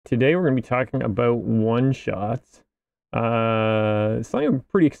today we're going to be talking about one-shots. Something I'm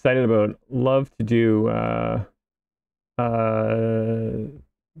pretty excited about. Love to do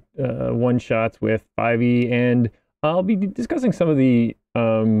one-shots with 5e, and I'll be discussing some of the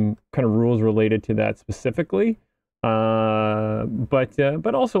kind of rules related to that specifically. But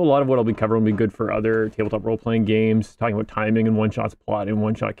also a lot of what I'll be covering will be good for other tabletop role-playing games, talking about timing and one-shots, plot and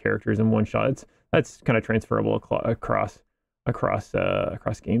one-shot characters and one-shots. That's kind of transferable across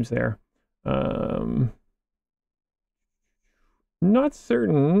games there. Not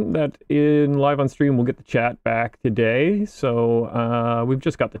certain that in live on stream we'll get the chat back today, so we've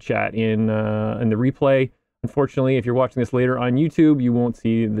just got the chat in the replay. Unfortunately, if you're watching this later on YouTube, you won't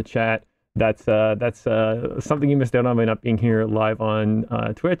see the chat. That's something you missed out on by not being here live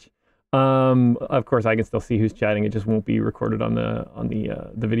on Twitch. Of course, I can still see who's chatting. It just won't be recorded on the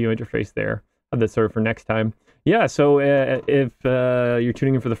video interface there. That's sort of for next time. Yeah, so if you're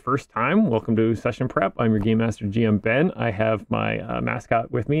tuning in for the first time, welcome to Session Prep. I'm your Game Master, GMBenn. I have my mascot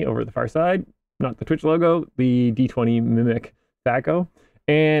with me over at the far side, not the Twitch logo, the D20 Mimic Thaco.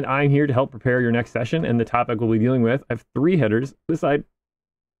 And I'm here to help prepare your next session. And the topic we'll be dealing with, I have 3 headers. This side,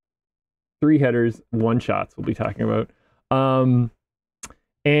 3 headers, one-shots we'll be talking about.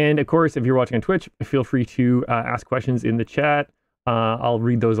 And of course, if you're watching on Twitch, feel free to ask questions in the chat. I'll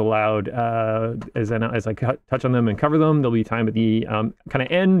read those aloud as I touch on them and cover them. There'll be time at the kind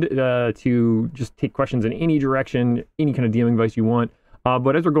of end to just take questions in any direction, any kind of DMing advice you want.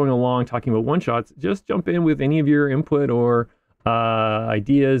 But as we're going along talking about one-shots, just jump in with any of your input or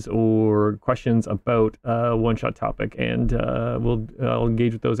ideas or questions about one-shot topic, and I'll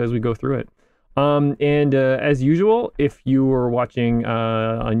engage with those as we go through it. As usual, if you are watching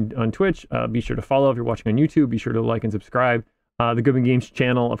on Twitch, be sure to follow. If you're watching on YouTube, be sure to like and subscribe. The Goodman Games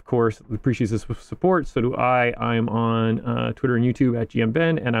channel, of course, appreciates this support. So do I. I'm on Twitter and YouTube at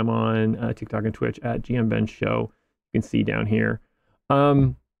GMBenn, and I'm on TikTok and Twitch at GMBenn Show. You can see down here.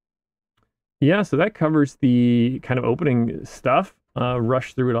 Yeah, so that covers the kind of opening stuff.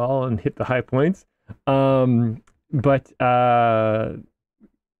 Rush through it all and hit the high points. Yeah,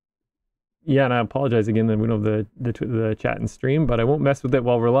 and I apologize again that we don't have the chat and stream, but I won't mess with it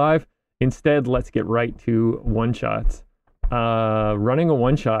while we're live. Instead, let's get right to one-shots. Running a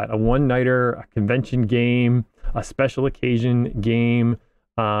one-shot, a one-nighter, a convention game, a special occasion game,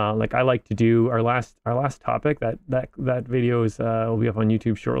 like I like to do. Our last topic, that video is will be up on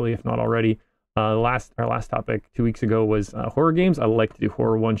YouTube shortly, if not already. Our last topic 2 weeks ago was horror games. I like to do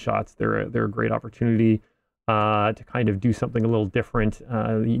horror one-shots. They're a great opportunity to kind of do something a little different.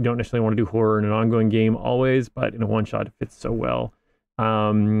 You don't necessarily want to do horror in an ongoing game always, but in a one-shot it fits so well.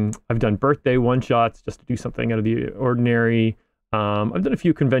 I've done birthday one-shots just to do something out of the ordinary. I've done a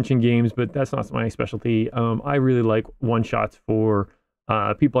few convention games, but that's not my specialty. I really like one-shots for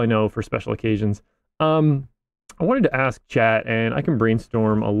people I know for special occasions. I wanted to ask chat, and I can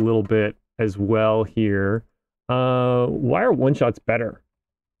brainstorm a little bit as well here. Why are one-shots better?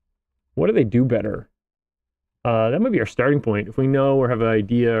 What do they do better? That might be our starting point. If we know or have an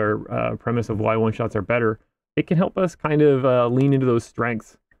idea or premise of why one-shots are better, it can help us kind of lean into those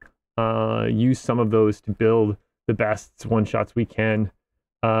strengths, use some of those to build the best one-shots we can.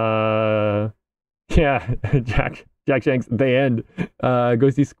 Yeah, Jack Shanks, they end. Go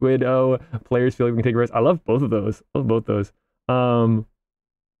see Squid. Oh, players feel like we can take risks. I love both of those.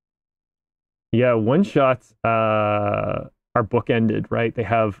 Yeah, one-shots are bookended, right? They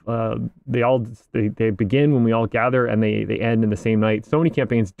have they begin when we all gather, and they end in the same night. So many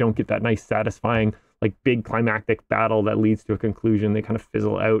campaigns don't get that nice, satisfying, like big climactic battle that leads to a conclusion. They kind of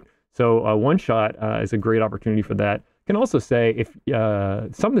fizzle out. So one-shot is a great opportunity for that. Can also say, if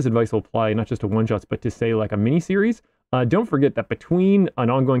some of this advice will apply not just to one-shots, but to say like a mini-series. Don't forget that between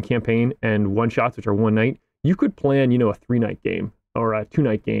an ongoing campaign and one-shots, which are one night, you could plan, a 3-night game or a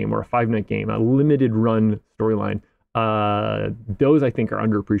 2-night game or a 5-night game, a limited run storyline. Those I think are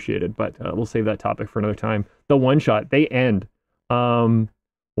underappreciated, but we'll save that topic for another time. The one-shot, they end.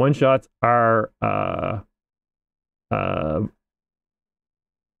 One-shots are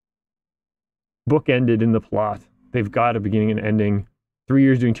bookended in the plot. They've got a beginning and ending. 3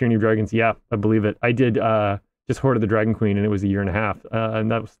 years doing Tyranny of Dragons, yeah, I believe it. I did just Hoard of the Dragon Queen, and it was 1.5 years,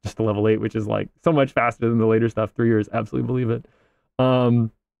 and that was just a level 8, which is like so much faster than the later stuff. 3 years, absolutely believe it.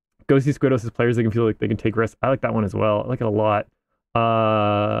 Go see Squidos as players. They can feel like they can take risks. I like that one as well. I like it a lot.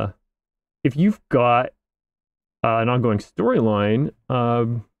 If you've got an ongoing storyline,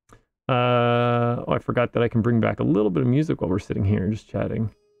 oh, I forgot that I can bring back a little bit of music while we're sitting here just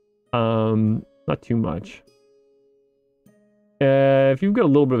chatting. Not too much. If you've got a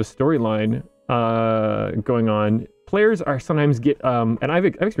little bit of a storyline going on, players are sometimes get, and I've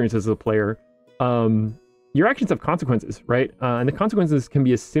experienced this as a player, your actions have consequences, right? And the consequences can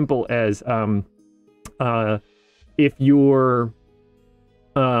be as simple as if you're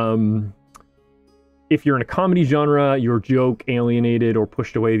in a comedy genre, your joke alienated or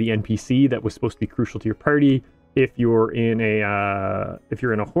pushed away the NPC that was supposed to be crucial to your party. If you're in a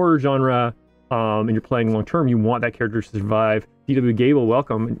horror genre, and you're playing long term, you want that character to survive. DW Gable,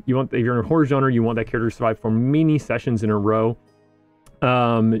 welcome. If you're in a horror genre, you want that character to survive for many sessions in a row.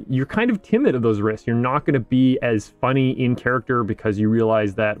 You're kind of timid of those risks. You're not going to be as funny in character because you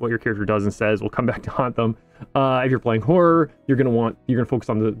realize that what your character does and says will come back to haunt them. If you're playing horror, you're going to focus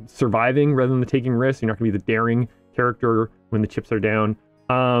on the surviving rather than the taking risks. You're not going to be the daring character when the chips are down.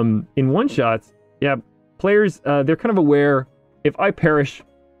 In one shots, yeah, players, they're kind of aware, if I perish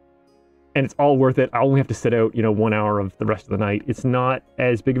and it's all worth it, I only have to sit out, 1 hour of the rest of the night. It's not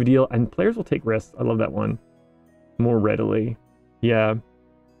as big of a deal, and players will take risks. I love that one more readily. Yeah.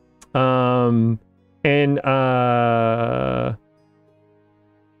 I'm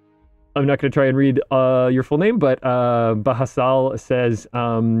not going to try and read your full name, but Bahasal says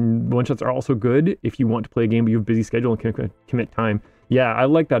one-shots are also good if you want to play a game but you have a busy schedule and can commit time. Yeah, I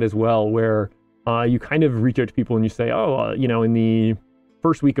like that as well, where you kind of reach out to people and you say, in the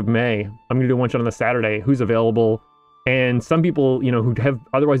first week of May, I'm going to do a one-shot on the Saturday. Who's available? And some people, who have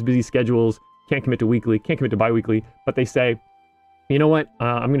otherwise busy schedules, can't commit to weekly, can't commit to bi-weekly, but they say, you know what,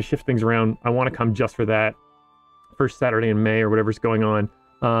 I'm going to shift things around. I want to come just for that first Saturday in May or whatever's going on.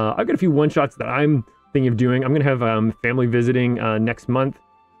 I've got a few one-shots that I'm thinking of doing. I'm going to have family visiting next month,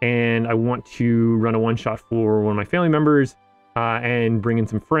 and I want to run a one-shot for one of my family members and bring in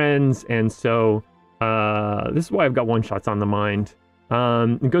some friends. And so this is why I've got one-shots on the mind.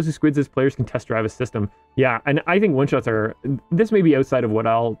 And Ghosty Squid says players can test drive a system. Yeah, and I think one-shots are... This may be outside of what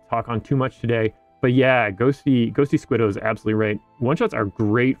I'll talk on too much today, but yeah, Ghosty Squiddo is absolutely right. One-shots are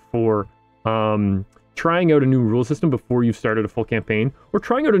great for... trying out a new rule system before you've started a full campaign, or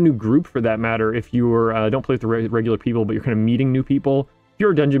trying out a new group for that matter if you're don't play with the regular people, but you're kind of meeting new people. If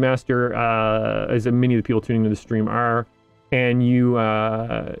you're a dungeon master, as many of the people tuning to the stream are, and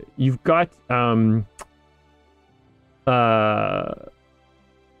you've got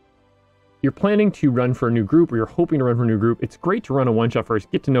you're planning to run for a new group, or you're hoping to run for a new group, it's great to run a one-shot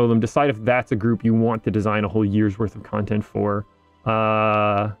first, get to know them, decide if that's a group you want to design a whole year's worth of content for.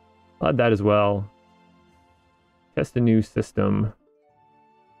 I'll add that as well. Test a new system.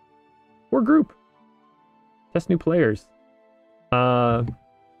 Or group. Test new players. I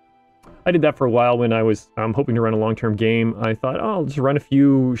did that for a while when I was hoping to run a long-term game. I thought, I'll just run a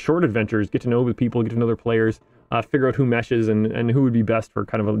few short adventures, get to know the people, get to know their players, figure out who meshes and who would be best for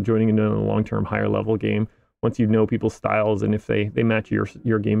kind of joining into a long-term, higher-level game once you know people's styles and if they match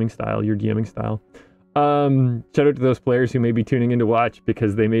your gaming style, your DMing style. Shout out to those players who may be tuning in to watch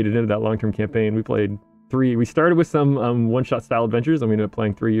because they made it into that long-term campaign. We started with some one-shot style adventures, and we ended up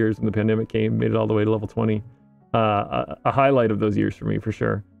playing 3 years when the pandemic came, made it all the way to level 20. A highlight of those years for me, for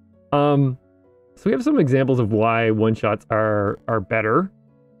sure. So we have some examples of why one-shots are better.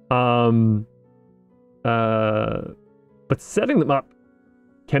 But setting them up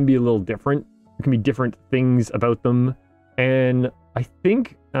can be a little different. There can be different things about them. And I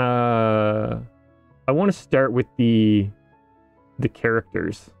think I want to start with the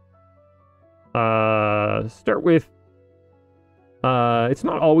characters. Start with it's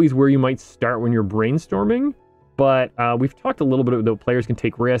not always where you might start when you're brainstorming, but we've talked a little bit about players can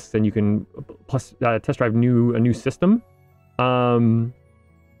take risks and you can test drive a new system. So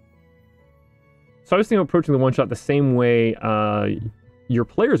I was thinking of approaching the one shot the same way your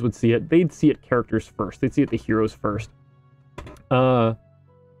players would see it. They'd see it characters first. They'd see it the heroes first.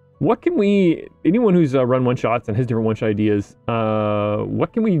 What can anyone who's run one-shots and has different one-shot ideas,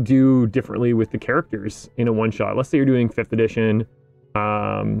 what can we do differently with the characters in a one-shot? Let's say you're doing 5th edition,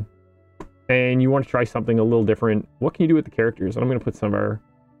 and you want to try something a little different. What can you do with the characters? And I'm going to put some of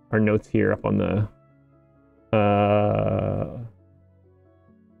our notes here up on the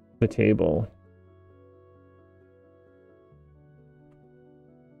table.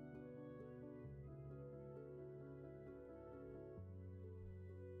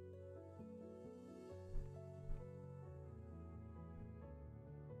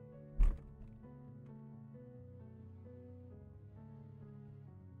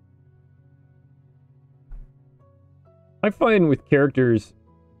 I find with characters,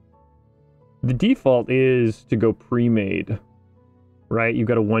 the default is to go pre-made, right? You've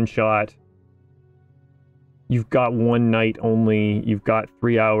got a one-shot, you've got one night only, you've got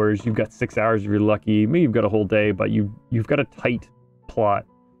 3 hours, you've got 6 hours if you're lucky, maybe you've got a whole day, but you've got a tight plot.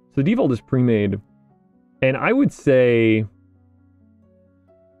 So the default is pre-made. And I would say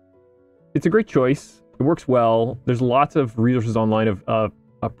it's a great choice. It works well. There's lots of resources online of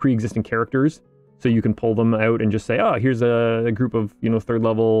pre-existing characters, so you can pull them out and just say, oh, here's a group of, you know,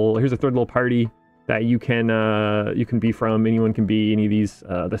 here's a third level party that you can be from. Anyone can be any of these,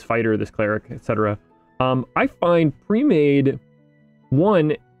 this fighter, this cleric, etc. I find pre-made,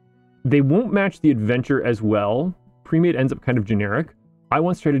 one, they won't match the adventure as well. Pre-made ends up kind of generic. I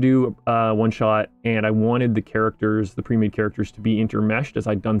once tried to do one shot, and I wanted the characters, the pre-made characters, to be intermeshed, as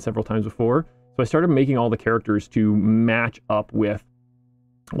I'd done several times before. So I started making all the characters to match up with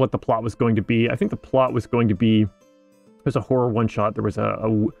what the plot was going to be. I think the plot was going to be, there's a horror one shot. There was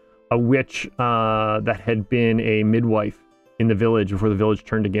a witch that had been a midwife in the village before the village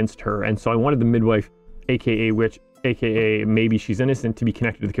turned against her, and so I wanted the midwife, aka witch, aka maybe she's innocent, to be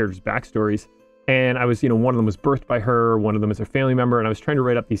connected to the characters' backstories. And I was, you know, one of them was birthed by her, one of them is her family member, and I was trying to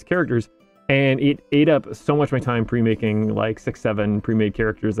write up these characters, and it ate up so much of my time pre-making like 6-7 pre-made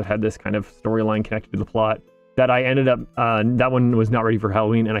characters that had this kind of storyline connected to the plot that I ended up, that one was not ready for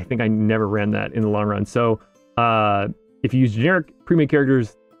Halloween, and I think I never ran that in the long run. So if you use generic pre-made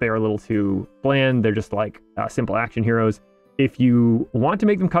characters, they are a little too bland. They're just like simple action heroes. If you want to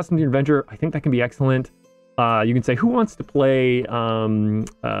make them custom to your adventure, I think that can be excellent. You can say, who wants to play the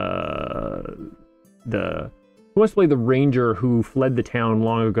ranger who fled the town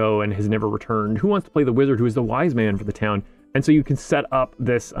long ago and has never returned? Who wants to play the wizard who is the wise man for the town? And so you can set up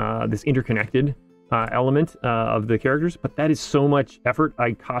this this interconnected element of the characters, but that is so much effort.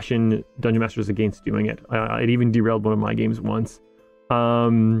 I caution Dungeon Masters against doing it. It even derailed one of my games once.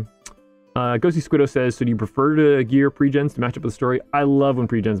 Ghosty Squiddo says, so do you prefer to gear pre-gens to match up with the story? I love when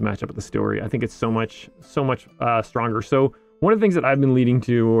pre-gens match up with the story. I think it's so much stronger. So one of the things that I've been leading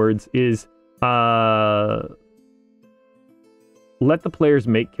towards is let the players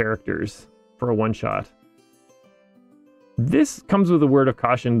make characters for a one-shot. This comes with a word of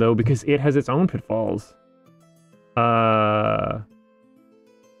caution, though, because it has its own pitfalls.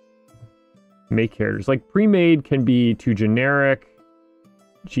 Make characters. Like, pre-made can be too generic.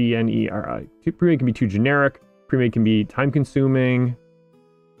 G-N-E-R-I. Pre-made can be too generic. Pre-made can be time-consuming.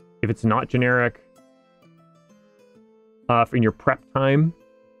 If it's not generic. In your prep time.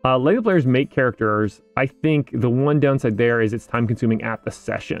 Letting the players make characters, I think the one downside there is it's time-consuming at the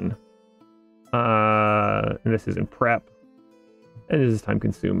session. And this is in prep. And this is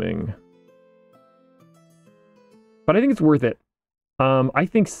time-consuming. But I think it's worth it. I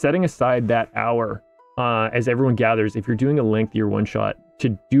think setting aside that hour as everyone gathers, if you're doing a lengthier one-shot,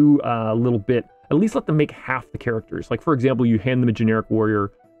 to do a little bit, at least let them make half the characters. Like, for example, you hand them a generic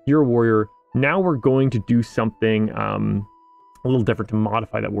warrior, you're a warrior, now we're going to do something a little different to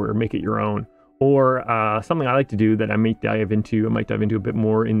modify that warrior, make it your own. Or something I like to do that I might dive into a bit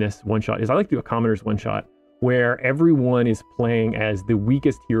more in this one-shot, is I like to do a commoners one-shot, where everyone is playing as the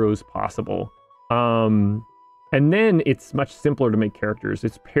weakest heroes possible. And then it's much simpler to make characters.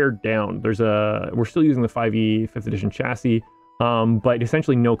 It's pared down. We're still using the 5e 5th edition chassis, but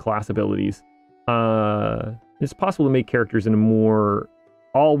essentially no class abilities. It's possible to make characters in a more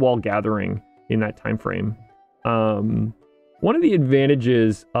all while gathering in that time frame. One of the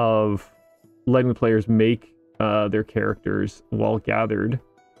advantages of letting the players make their characters while gathered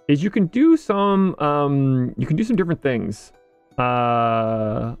is you can do some different things.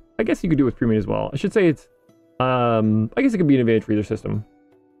 I guess you could do it with pre-made as well. I should say it's I guess it could be an advantage for either system.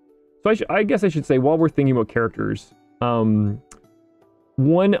 So I guess I should say, while we're thinking about characters, one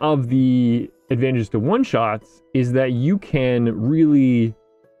of the advantages to one-shots is that you can really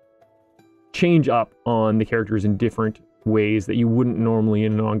change up on the characters in different ways that you wouldn't normally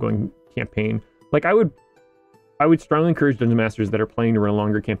in an ongoing campaign. Like, I would strongly encourage Dungeon Masters that are planning to run a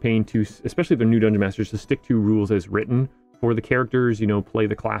longer campaign to, especially if they're new Dungeon Masters, to stick to rules as written for the characters, you know, play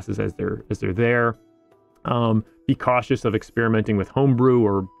the classes as they're there. Be cautious of experimenting with homebrew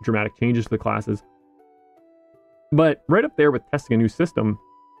or dramatic changes to the classes. But right up there with testing a new system,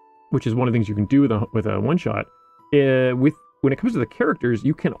 which is one of the things you can do with a one-shot, when it comes to the characters,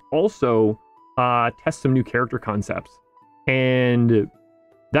 you can also test some new character concepts. And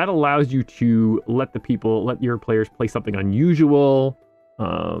that allows you to let your players play something unusual.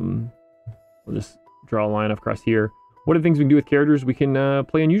 We'll just draw a line across here. What are the things we can do with characters? We can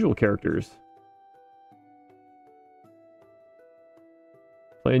play unusual characters.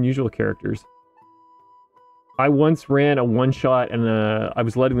 Play unusual characters. I once ran a one-shot, and I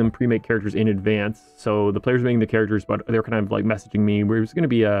was letting them pre-make characters in advance. So the players were making the characters, but they were kind of like messaging me, where it was going to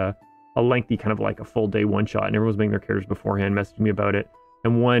be a lengthy kind of like a full day one-shot, and everyone was making their characters beforehand, messaging me about it.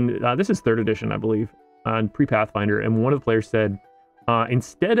 And this is 3rd edition, I believe, on pre-Pathfinder, and one of the players said,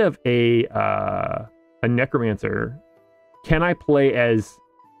 instead of a a necromancer, can I play as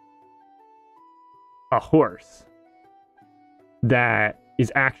a horse that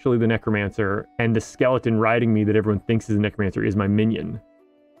is actually the necromancer, and the skeleton riding me that everyone thinks is a necromancer is my minion?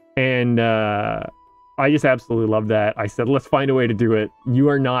 And I just absolutely love that. I said, let's find a way to do it. You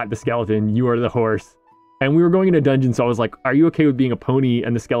are not the skeleton, you are the horse. And we were going in a dungeon, so I was like, are you okay with being a pony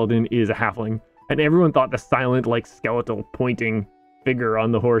and the skeleton is a halfling? And everyone thought the silent, like, skeletal pointing figure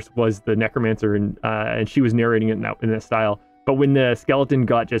on the horse was the necromancer, and she was narrating it in that style. But when the skeleton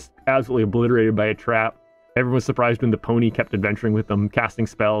got just absolutely obliterated by a trap, everyone was surprised when the pony kept adventuring with them, casting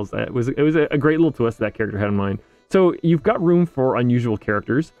spells. It was a great little twist that character had in mind. So you've got room for unusual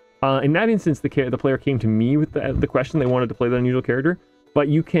characters. In that instance, the player came to me with the question they wanted to play the unusual character. But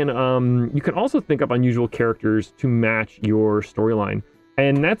you can also think up unusual characters to match your storyline,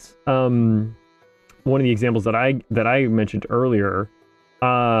 and that's one of the examples that I mentioned earlier.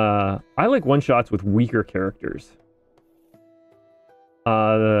 I like one shots with weaker characters,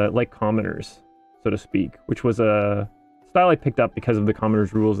 like commoners, so to speak, which was a style I picked up because of the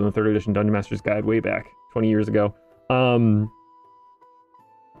commoners rules in the 3rd edition Dungeon Master's Guide way back 20 years ago.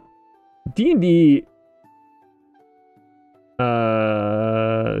 D&D.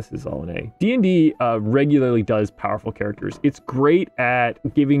 This is all an A. D&D regularly does powerful characters. It's great at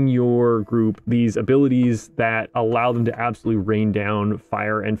giving your group these abilities that allow them to absolutely rain down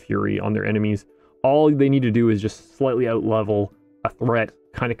fire and fury on their enemies. All they need to do is just slightly outlevel a threat,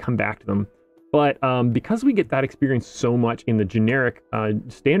 kind of come back to them. But because we get that experience so much in the generic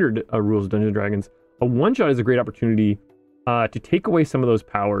standard rules of Dungeons & Dragons, a one-shot is a great opportunity to take away some of those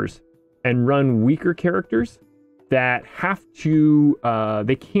powers and run weaker characters that have to,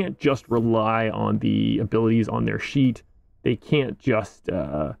 they can't just rely on the abilities on their sheet. They can't just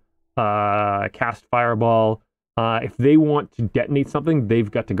cast Fireball. If they want to detonate something,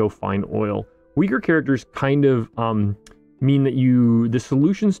 they've got to go find oil. Weaker characters kind of mean that the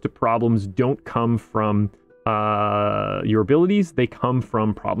solutions to problems don't come from your abilities, they come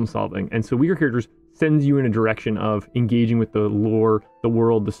from problem solving. And so weaker characters sends you in a direction of engaging with the lore, the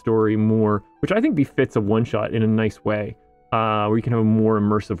world, the story more, which I think befits a one-shot in a nice way, where you can have a more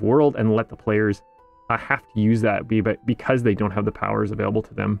immersive world and let the players have to use that because they don't have the powers available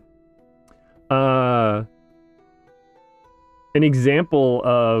to them. An example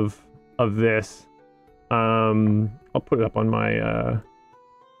of this, I'll put it up on my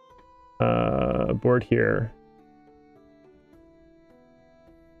board here.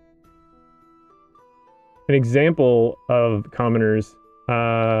 An example of commoners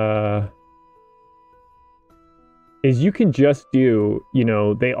is you can just do,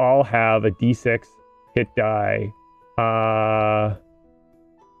 they all have a d6 hit die,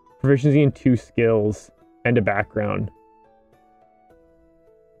 proficiency in 2 skills, and a background.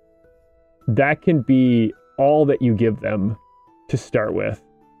 That can be all that you give them to start with.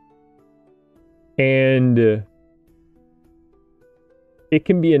 And it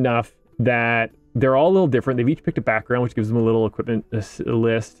can be enough that they're all a little different. They've each picked a background, which gives them a little equipment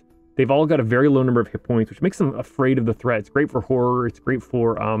list. They've all got a very low number of hit points, which makes them afraid of the threat. It's great for horror. It's great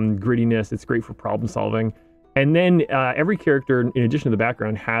for grittiness. It's great for problem solving. And then every character, in addition to the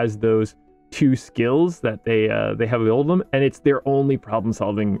background, has those 2 skills that they have available to them, and it's their only problem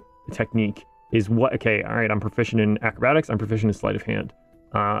solving technique. Is all right, I'm proficient in acrobatics. I'm proficient in sleight of hand.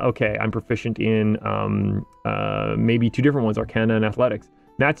 Okay, I'm proficient in maybe 2 different ones, Arcana and Athletics.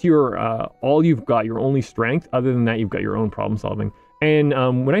 That's your all you've got, your only strength. Other than that, you've got your own problem solving. And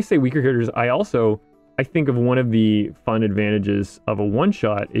when I say weaker characters, I think of one of the fun advantages of a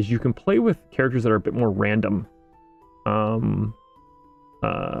one-shot is you can play with characters that are a bit more random. When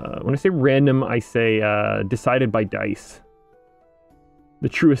I say random, I say decided by dice. The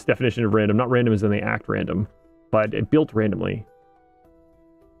truest definition of random, not random as in they act random, but it built randomly.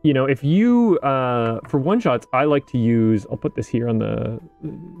 If you, for one-shots, I like to use, I'll put this here on the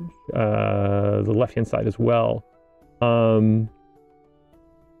left-hand side as well.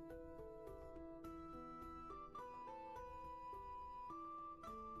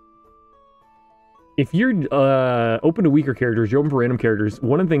 If you're open to weaker characters, you're open for random characters,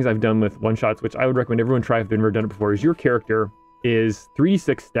 one of the things I've done with one-shots, which I would recommend everyone try if they've never done it before, is your character is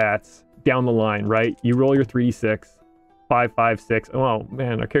 3d6 stats down the line, right? You roll your 3d6, 5, 5, 6. Oh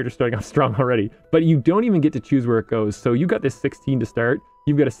man, our character's starting off strong already. But you don't even get to choose where it goes. So you've got this 16 to start.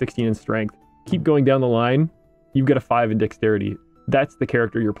 You've got a 16 in strength. Keep going down the line. You've got a 5 in dexterity. That's the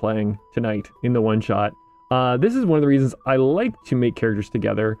character you're playing tonight in the one shot. This is one of the reasons I like to make characters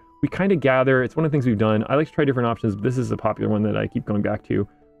together. We kind of gather. It's one of the things we've done. I like to try different options. This is a popular one that I keep going back to.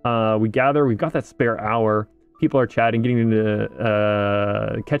 We gather. We've got that spare hour. People are chatting, getting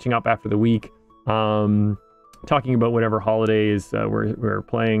into catching up after the week. talking about whatever holidays we're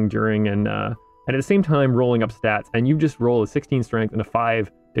playing during, and at the same time rolling up stats. And you just roll a 16 strength and a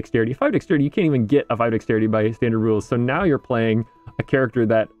 5 dexterity. 5 dexterity, you can't even get a 5 dexterity by standard rules. So now you're playing a character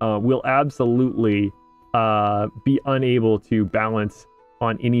that will absolutely be unable to balance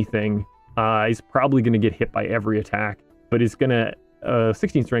on anything. He's probably going to get hit by every attack, but is going to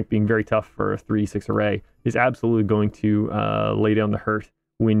 16 strength being very tough for a 3-6 array is absolutely going to lay down the hurt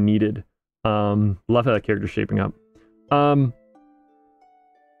when needed. Love how that character's shaping up.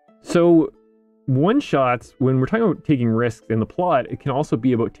 So one-shots, when we're talking about taking risks in the plot, it can also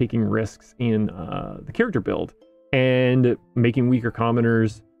be about taking risks in the character build and making weaker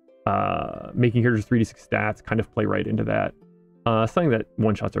commoners, making characters 3d6 stats kind of play right into that. Something that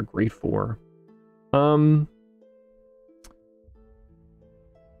one-shots are great for. When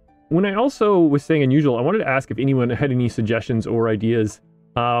I also was saying unusual, I wanted to ask if anyone had any suggestions or ideas.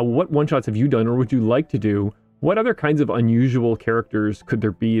 What one-shots have you done, or would you like to do? What other kinds of unusual characters could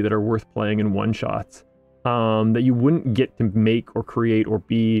there be that are worth playing in one-shots that you wouldn't get to make or create or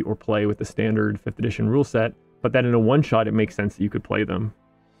be or play with the standard 5th edition rule set, but that in a one-shot it makes sense that you could play them?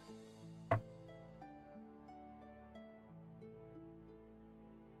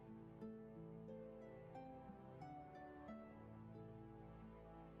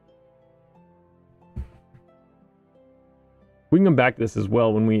 We can come back to this as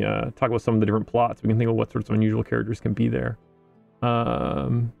well when we talk about some of the different plots. We can think of what sorts of unusual characters can be there.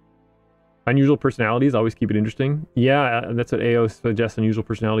 Unusual personalities, always keep it interesting. Yeah, that's what AO suggests, unusual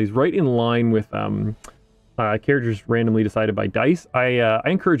personalities. Right in line with characters randomly decided by dice. I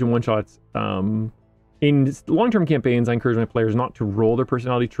encourage in one-shots, in long-term campaigns, I encourage my players not to roll their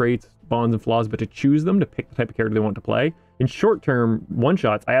personality traits, bonds, and flaws, but to choose them, to pick the type of character they want to play. In short-term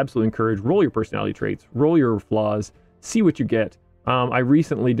one-shots, I absolutely encourage roll your personality traits, roll your flaws, see what you get. I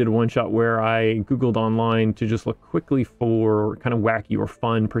recently did a one-shot where I Googled online to just look quickly for kind of wacky or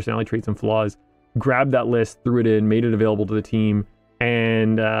fun personality traits and flaws, grabbed that list, threw it in, made it available to the team,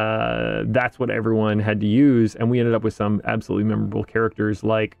 and that's what everyone had to use. And we ended up with some absolutely memorable characters.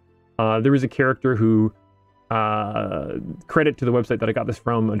 Like there was a character who, credit to the website that I got this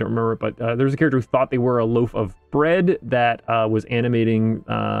from, I don't remember, but there was a character who thought they were a loaf of bread that was animating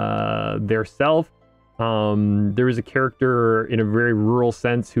their self. There was a character in a very rural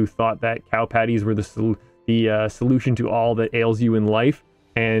sense who thought that cow patties were the solution to all that ails you in life,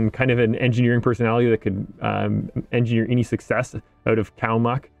 and kind of an engineering personality that could engineer any success out of cow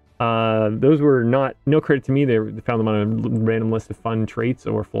muck. Those were no credit to me. They found them on a random list of fun traits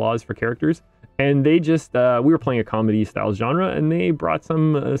or flaws for characters, and they just we were playing a comedy style genre, and they brought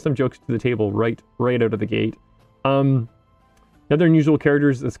some jokes to the table right out of the gate. Other unusual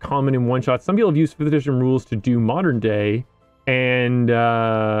characters that's common in one-shots. Some people have used 5th edition rules to do modern day, and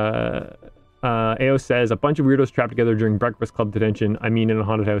AO says, a bunch of weirdos trapped together during Breakfast Club detention. I mean, in a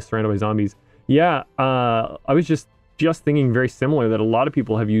haunted house surrounded by zombies. Yeah, I was just thinking very similar that a lot of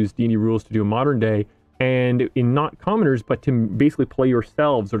people have used D&D rules to do a modern day, and in not commoners, but to basically play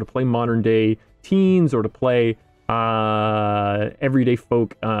yourselves, or to play modern day teens, or to play everyday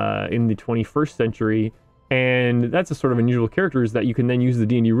folk in the 21st century. And that's a sort of unusual characters that you can then use the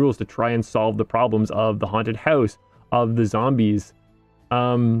D&D rules to try and solve the problems of the haunted house, of the zombies.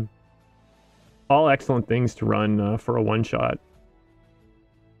 All excellent things to run for a one-shot.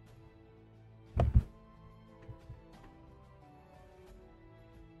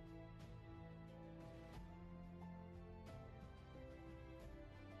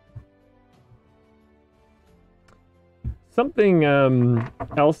 Something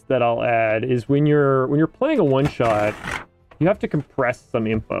else that I'll add is when you're playing a one-shot, you have to compress some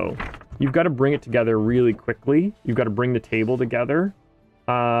info. You've got to bring it together really quickly. You've got to bring the table together.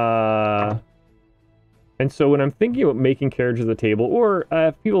 And so when I'm thinking about making characters at the table, or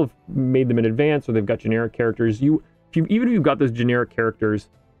if people have made them in advance, or they've got generic characters, even if you've got those generic characters,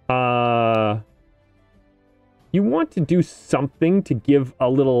 you want to do something to give a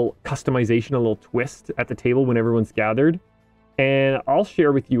little customization, a little twist at the table when everyone's gathered. And I'll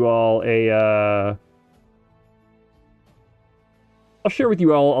share with you all a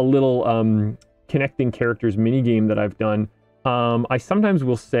little connecting characters minigame that I've done. I sometimes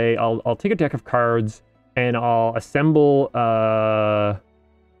will say I'll take a deck of cards and I'll assemble the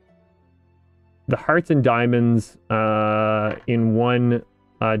hearts and diamonds in one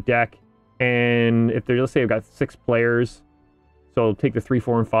deck. And if there's, let's say I've got 6 players, so I'll take the 3,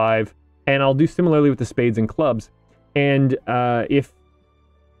 4, and 5, and I'll do similarly with the spades and clubs. And if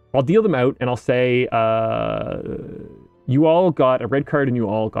I'll deal them out, and I'll say you all got a red card and you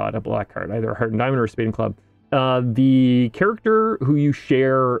all got a black card, either a heart and diamond or a spade and club. the character who you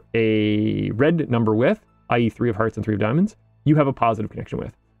share a red number with, i.e. 3 of hearts and 3 of diamonds, you have a positive connection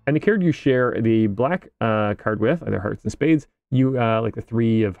with. And the character you share the black card with, either hearts and spades, you like the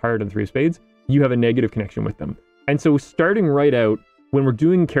 3 of heart and 3 of spades, you have a negative connection with them. And so starting right out, when we're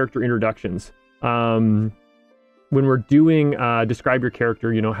doing character introductions, when we're doing describe your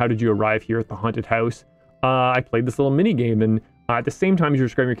character, you know, how did you arrive here at the haunted house? I played this little mini game, and at the same time as you're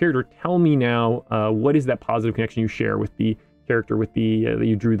describing your character, tell me now what is that positive connection you share with the character with the that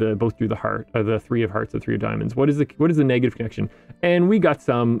you drew both drew the heart, the 3 of hearts, the 3 of diamonds. What is the negative connection? And we got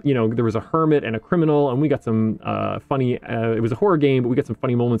some, you know, there was a hermit and a criminal, and we got some funny. It was a horror game, but we got some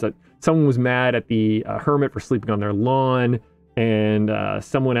funny moments that someone was mad at the hermit for sleeping on their lawn, and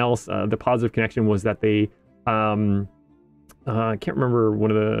someone else. The positive connection was that they. I can't remember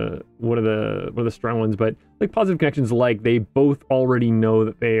one of the strong ones, but like positive connections, like they both already know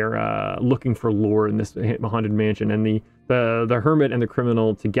that they are looking for lore in this haunted mansion, and the hermit and the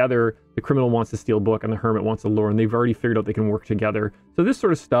criminal together. The criminal wants to steal a book, and the hermit wants the lore, and they've already figured out they can work together. So this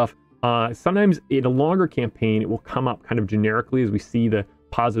sort of stuff, sometimes in a longer campaign, it will come up kind of generically as we see the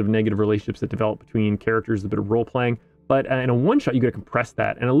positive negative relationships that develop between characters, a bit of role playing. But in a one shot, you got to compress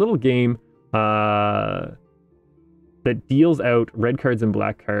that. And a little game that deals out red cards and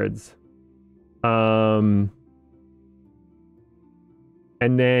black cards. And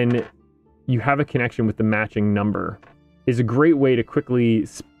then you have a connection with the matching number is a great way to quickly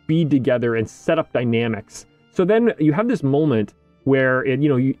speed together and set up dynamics. So then you have this moment where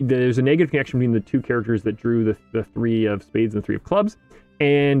there's a negative connection between the 2 characters that drew the 3 of spades and the 3 of clubs.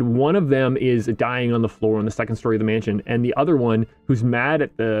 And one of them is dying on the floor on the 2nd story of the mansion. And the other one, who's mad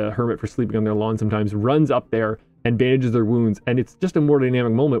at the hermit for sleeping on their lawn sometimes, runs up there and bandages their wounds. And it's just a more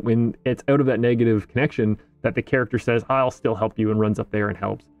dynamic moment when it's out of that negative connection that the character says, I'll still help you, and runs up there and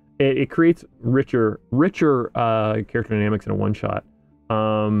helps. It creates richer character dynamics in a one-shot.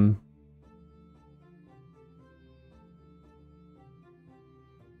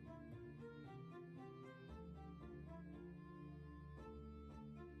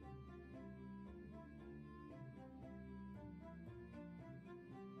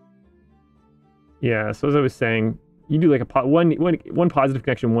 Yeah, so as I was saying, you do like one positive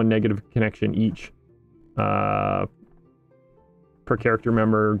connection, one negative connection each per character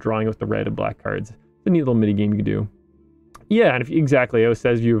member, drawing with the red and black cards. It's a neat little mini game you can do. Yeah, and exactly, it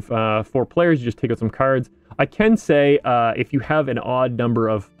says you've 4 players, you just take out some cards. I can say if you have an odd number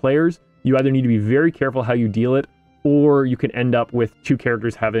of players, you either need to be very careful how you deal it, or you can end up with 2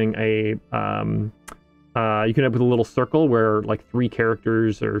 characters having a you can end up with a little circle where like 3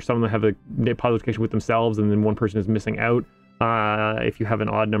 characters or some of them have a positive connection with themselves, and then one person is missing out. If you have an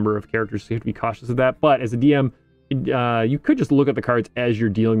odd number of characters, so you have to be cautious of that. But as a DM, you could just look at the cards as you're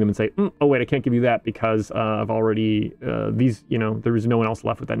dealing them and say, oh wait, I can't give you that because I've already these, there is no one else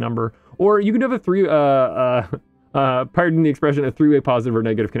left with that number. Or you could have a pardon the expression, a 3-way positive or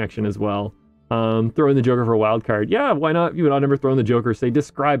negative connection as well. Throw in the Joker for a wild card. Yeah, why not? You have an odd number, throw in the Joker. Say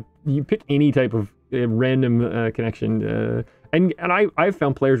describe. You pick any type of random connection. And I've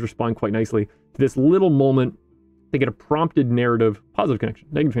found players respond quite nicely to this little moment. They get a prompted narrative, positive connection,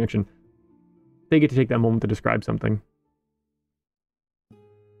 negative connection. They get to take that moment to describe something.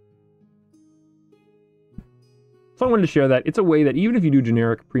 So I wanted to share that. It's a way that even if you do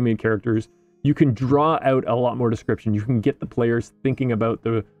generic pre-made characters, you can draw out a lot more description. You can get the players thinking about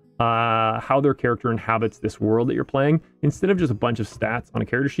the how their character inhabits this world that you're playing. Instead of just a bunch of stats on a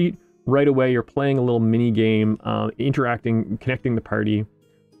character sheet, right away you're playing a little mini game, interacting, connecting the party.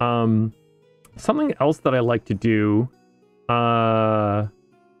 Something else that I like to do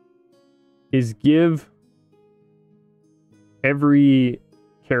is give every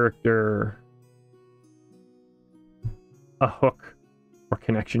character a hook or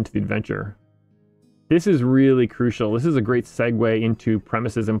connection to the adventure. This is really crucial. This is a great segue into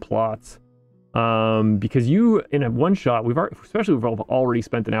premises and plots. Because you, in a one-shot, we've already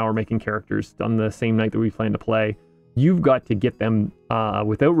spent an hour making characters on the same night that we plan to play. You've got to get them,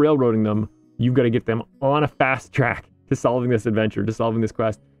 without railroading them, you've got to get them on a fast track to solving this adventure, to solving this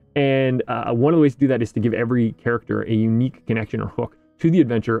quest. And one of the ways to do that is to give every character a unique connection or hook to the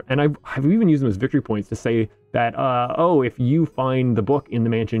adventure. And I've even used them as victory points to say that, if you find the book in the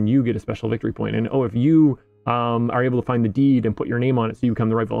mansion, you get a special victory point. And if you are able to find the deed and put your name on it so you become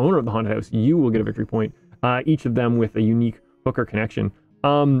the rightful owner of the haunted house, you will get a victory point. Each of them with a unique hook or connection.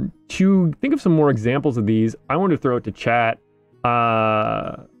 To think of some more examples of these, I want to throw it to chat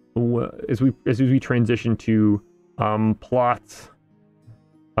as we transition to plots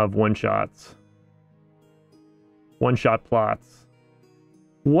of one-shot plots.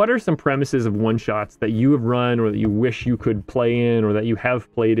 what are some premises of one-shots that you have run or that you wish you could play in or that you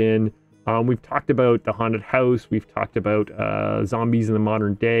have played in? We've talked about the haunted house. We've talked about zombies in the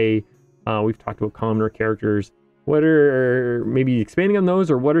modern day. We've talked about commoner characters. What are, maybe expanding on those,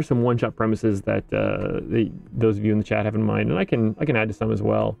 or what are some one-shot premises that those of you in the chat have in mind? And I can add to some as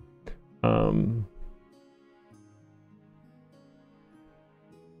well.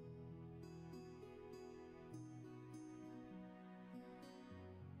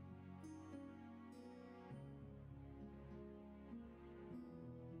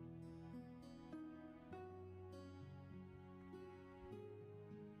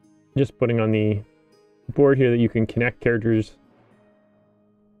 Just putting on the board here that you can connect characters.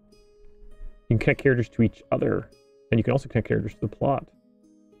 You can connect characters to each other, and you can also connect characters to the plot.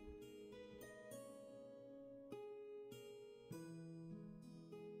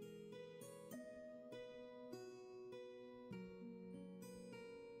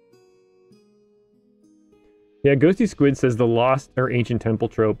 Yeah, Ghosty Squid says the lost or ancient temple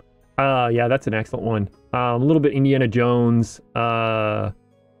trope. Yeah, that's an excellent one. A little bit Indiana Jones, a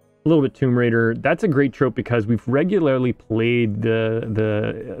little bit Tomb Raider. That's a great trope because we've regularly played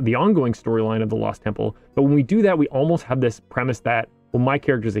the ongoing storyline of the Lost Temple. But when we do that, we almost have this premise that, well, my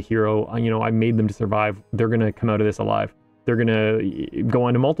character's a hero. You know, I made them to survive. They're going to come out of this alive. They're going to go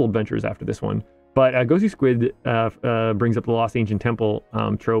on to multiple adventures after this one. But Ghosty Squid brings up the Lost Ancient Temple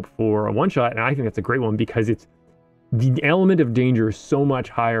trope for a one-shot, and I think that's a great one because it's the element of danger is so much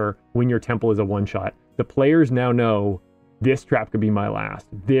higher when your temple is a one-shot. The players now know this trap could be my last.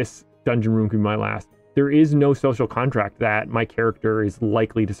 This dungeon room could be my last. There is no social contract that my character is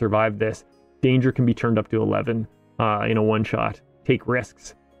likely to survive this. Danger can be turned up to 11 in a one-shot. Take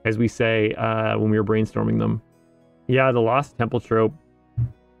risks, as we say when we were brainstorming them. Yeah, the Lost Temple trope.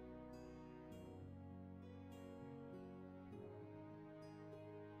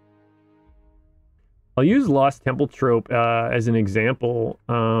 I'll use Lost Temple trope as an example.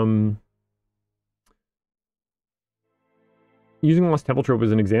 Using Lost Temple trope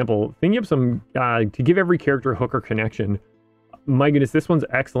as an example, thinking of some, to give every character a hook or connection. My goodness, this one's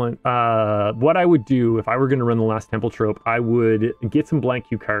excellent. What I would do if I were going to run the Lost Temple trope, I would get some blank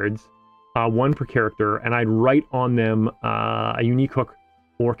cue cards, one per character, and I'd write on them a unique hook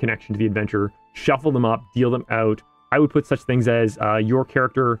or connection to the adventure, shuffle them up, deal them out. I would put such things as your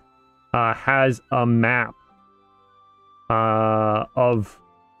character has a map of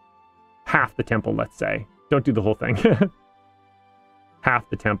half the temple, let's say. Don't do the whole thing. Half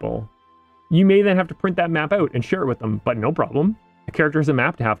the temple. You may then have to print that map out and share it with them, but no problem. A character has a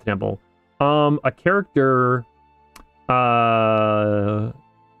map to half the temple. A character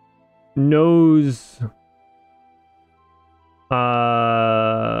knows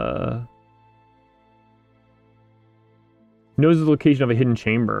the location of a hidden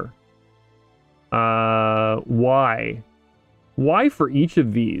chamber. Why? Why for each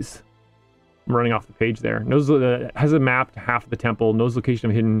of these? I'm running off the page there. Has a map to half of the temple, knows location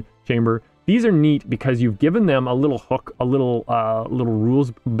of hidden chamber. These are neat because you've given them a little hook, a little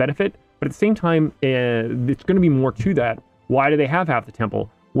rules benefit, but at the same time, it's going to be more to that. Why do they have half the temple?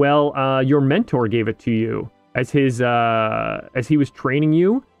 Well, your mentor gave it to you. As he was training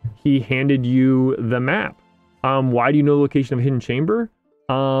you, he handed you the map. Why do you know the location of a hidden chamber?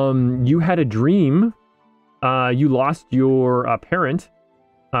 You had a dream. You lost your parent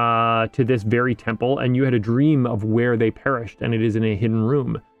to this very temple, and you had a dream of where they perished, and it is in a hidden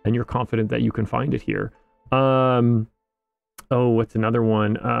room, and you're confident that you can find it here. Oh, what's another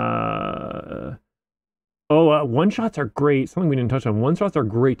one? One-shots are great. Something we didn't touch on. One-shots are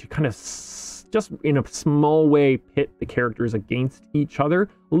great to kind of just in a small way pit the characters against each other.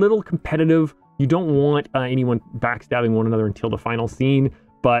 A little competitive. You don't want anyone backstabbing one another until the final scene.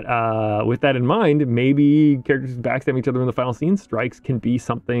 But with that in mind, maybe characters backstabbing each other in the final scene strikes can be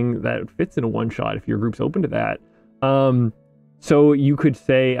something that fits in a one-shot if your group's open to that. So you could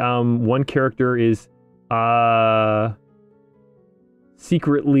say one character is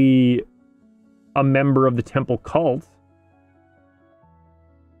secretly a member of the temple cult,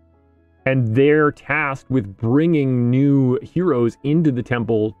 and they're tasked with bringing new heroes into the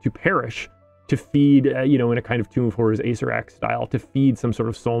temple to perish, to feed, in a kind of Tomb of Horrors Acer X style, to feed some sort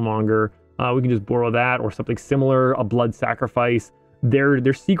of soulmonger. We can just borrow that or something similar, a blood sacrifice.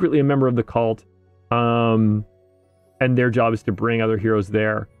 They're secretly a member of the cult, and their job is to bring other heroes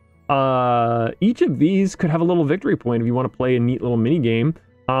there. Each of these could have a little victory point if you want to play a neat little mini game.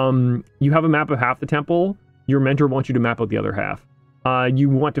 You have a map of half the temple. Your mentor wants you to map out the other half. You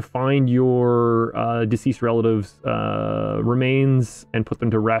want to find your deceased relatives' remains and put them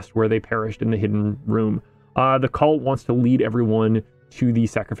to rest where they perished in the hidden room. The cult wants to lead everyone to the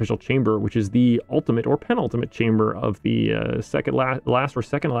sacrificial chamber, which is the ultimate or penultimate chamber of the last or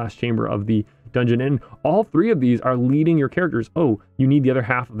second last chamber of the dungeon. And all three of these are leading your characters. Oh, you need the other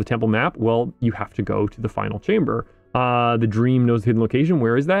half of the temple map? Well, you have to go to the final chamber. The dream knows the hidden location.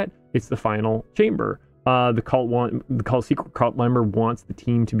 Where is that? It's the final chamber. The secret cult member wants the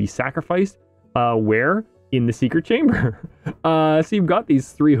team to be sacrificed. Where? In the secret chamber. So you've got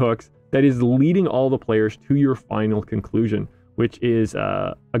these three hooks that is leading all the players to your final conclusion, which is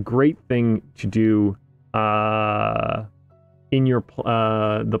a great thing to do in your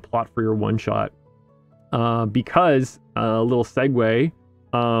the plot for your one shot. Because a little segue,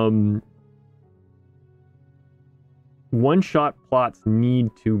 one shot plots need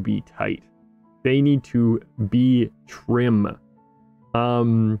to be tight. They need to be trim.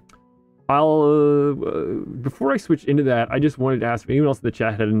 Before I switch into that, I just wanted to ask if anyone else in the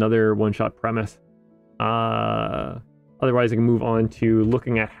chat had another one-shot premise. Otherwise, I can move on to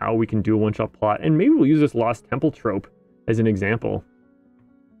looking at how we can do a one-shot plot, and maybe we'll use this Lost Temple trope as an example.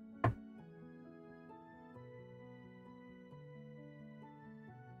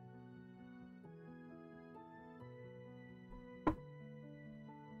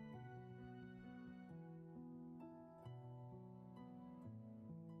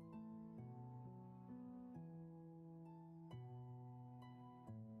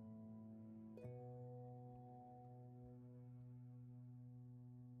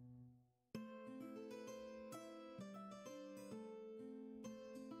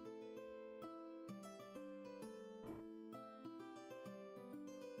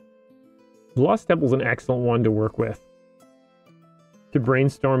 The Lost Temple is an excellent one to work with, to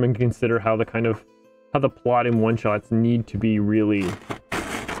brainstorm and consider how the plot in one shots need to be really,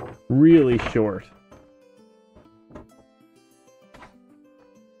 really short.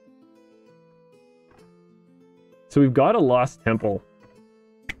 So we've got a Lost Temple.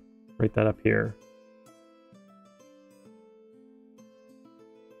 Write that up here.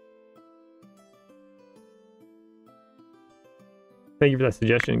 Thank you for that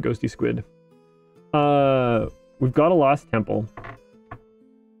suggestion, Ghosty Squid. We've got a Lost Temple.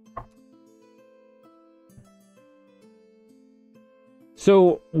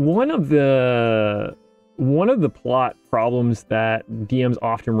 So one of the plot problems that DMs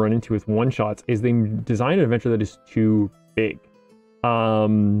often run into with one-shots is they design an adventure that is too big.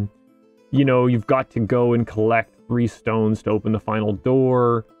 You know, you've got to go and collect 3 stones to open the final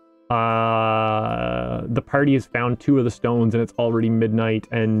door. The party has found 2 of the stones and it's already midnight,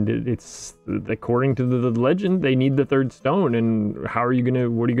 and it's, according to the legend, they need the 3rd stone. And what are you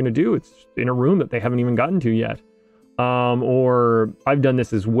gonna do? It's in a room that they haven't even gotten to yet. Or I've done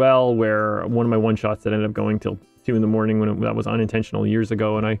this as well, where one of my one shots that ended up going till 2 in the morning that was unintentional years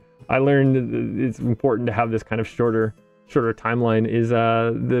ago. And I learned it's important to have this kind of shorter timeline. Is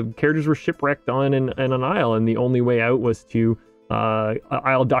the characters were shipwrecked on an isle, and the only way out was to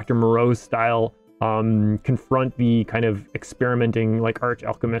Isle Dr. Moreau style, confront the kind of experimenting like arch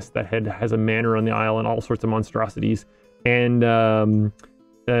alchemist that has a manor on the isle and all sorts of monstrosities. And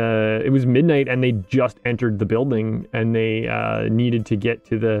it was midnight and they just entered the building, and they needed to get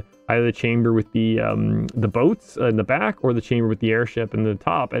to either the chamber with the boats in the back or the chamber with the airship in the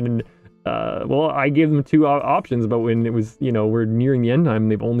top. And well, I gave them 2 options, but when it was, we're nearing the end time,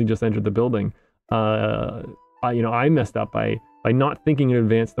 they've only just entered the building. I messed up by not thinking in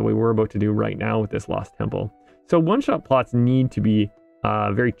advance the way we're about to do right now with this Lost Temple. So one-shot plots need to be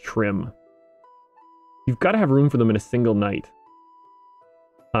very trim. You've got to have room for them in a single night.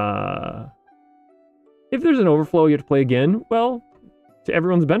 If there's an overflow you have to play again, well, to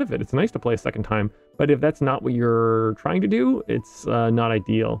everyone's benefit, it's nice to play a second time. But if that's not what you're trying to do, it's not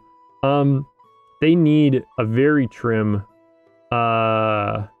ideal. They need a very trim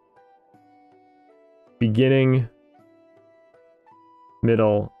beginning,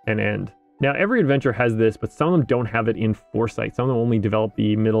 middle, and end. Now, every adventure has this, but some of them don't have it in foresight. Some of them only develop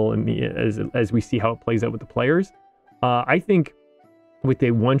the middle and as we see how it plays out with the players. I think with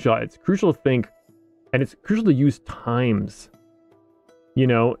a one-shot, it's crucial to think, and it's crucial to use times.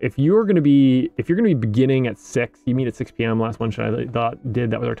 If you're going to be beginning at 6, you meet at 6 p.m. Last one shot I thought did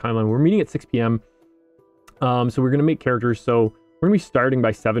that with our timeline. We're meeting at 6 p.m. So we're going to make characters. So we're going to be starting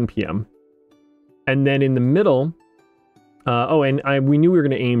by 7 p.m. And then in the middle, we knew we were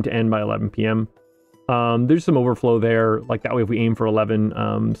going to aim to end by 11 p.m. There's some overflow there. Like that way, if we aim for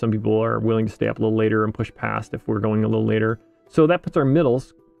 11, some people are willing to stay up a little later and push past if we're going a little later. So that puts our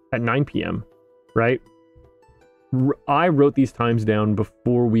middles at 9 p.m., right? I wrote these times down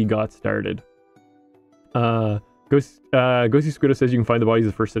before we got started. Ghosty Squiddo says you can find the bodies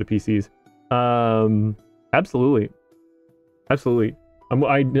of the first set of PCs. Absolutely.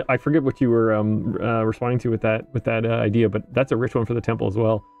 I forget what you were responding to with that idea, but that's a rich one for the temple as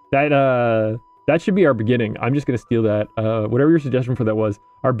well. That should be our beginning. I'm just gonna steal that. Whatever your suggestion for that was,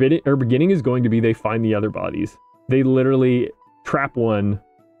 our beginning is going to be they find the other bodies. They literally trap one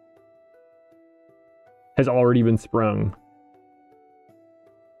has already been sprung.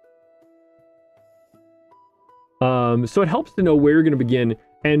 So it helps to know where you're gonna begin,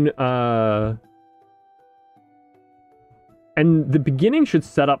 and the beginning should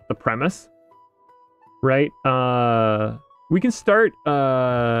set up the premise, right? We can start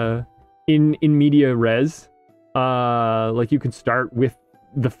in media res. Like you can start with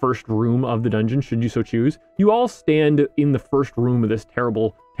the first room of the dungeon, should you so choose. You all stand in the first room of this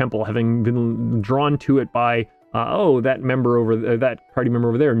terrible temple, having been drawn to it by, oh, that party member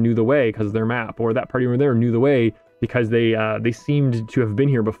over there knew the way because of their map, or that party over there knew the way because they seemed to have been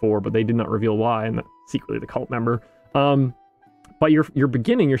here before, but they did not reveal why, and that's secretly the cult member. But your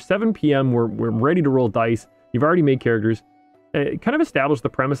beginning, your 7 p.m., we're ready to roll dice. You've already made characters. Kind of establish the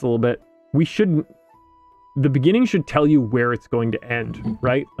premise a little bit. The beginning should tell you where it's going to end,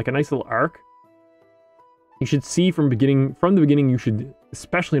 right? Like a nice little arc. You should see from the beginning, you should,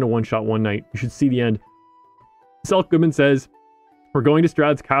 especially in a one-shot one night, you should see the end. Goodman says, we're going to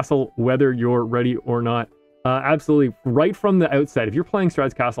Strahd's Castle whether you're ready or not. Absolutely, right from the outset. If you're playing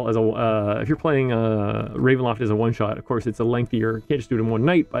Strahd's Castle if you're playing Ravenloft as a one-shot, of course, it's a lengthier, you can't just do it in one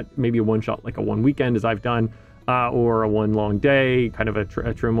night, but maybe a one-shot, like a one weekend, as I've done, or a one long day, kind of a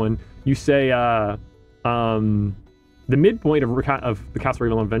trim one. You say, the midpoint of the Castle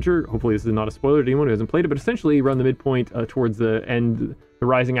Ravenloft adventure, hopefully this is not a spoiler to anyone who hasn't played it, but essentially around the midpoint towards the end, the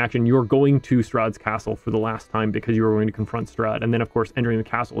rising action, you're going to Strahd's Castle for the last time because you are going to confront Strahd. And then, of course, entering the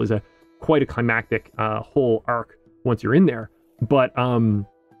castle is quite a climactic whole arc once you're in there. But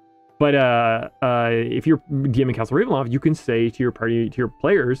if you're DMing Castle Ravenloft, you can say to your party, to your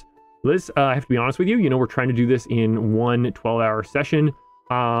players, I have to be honest with you, we're trying to do this in one 12-hour session.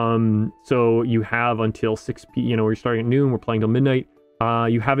 So you have until 6 p.m., we're starting at noon, we're playing till midnight.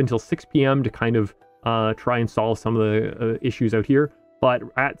 You have until 6 p.m. to kind of try and solve some of the issues out here. But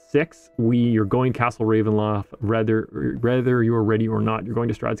at 6, you're going Castle Ravenloft, whether you're ready or not. You're going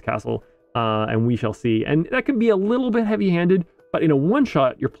to Strahd's Castle, and we shall see. And that can be a little bit heavy-handed, but in a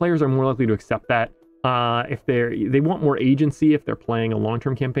one-shot, your players are more likely to accept that. If they want more agency if they're playing a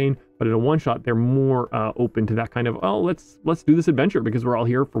long-term campaign, but in a one-shot, they're more open to that kind of, oh, let's do this adventure because we're all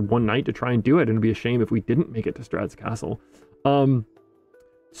here for one night to try and do it, and it'd be a shame if we didn't make it to Strahd's Castle.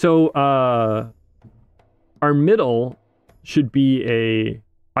 So our middle should be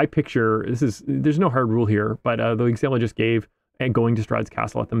there's no hard rule here, but the example I just gave, and going to Strahd's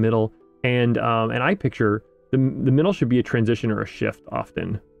Castle at the middle, and I picture the middle should be a transition or a shift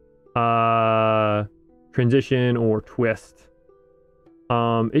often. Transition or twist.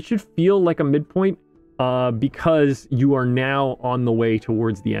 It should feel like a midpoint because you are now on the way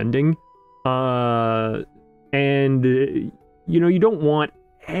towards the ending. And you don't want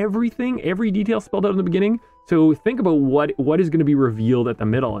every detail spelled out in the beginning. So think about what is going to be revealed at the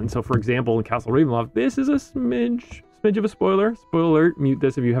middle. And so, for example, in Castle Ravenloft, this is a smidge of a spoiler. Spoiler alert, mute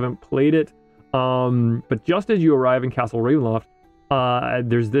this if you haven't played it. But just as you arrive in Castle Ravenloft,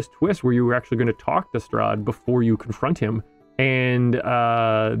 there's this twist where you're actually going to talk to Strahd before you confront him. And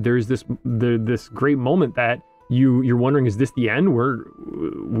there's this great moment that you're wondering, is this the end? Where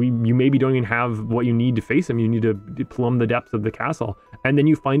you maybe don't even have what you need to face him. You need to plumb the depths of the castle. And then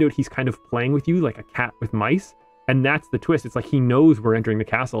you find out he's kind of playing with you like a cat with mice. And that's the twist. It's like he knows we're entering the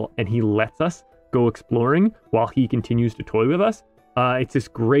castle and he lets us go exploring while he continues to toy with us. It's this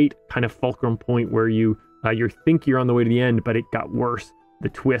great kind of fulcrum point where you think you're on the way to the end, but it got worse. The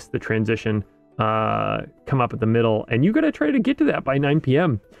twist, the transition come up at the middle, and you got to try to get to that by 9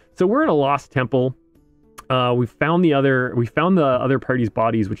 p.m. So we're in a lost temple. We found the other party's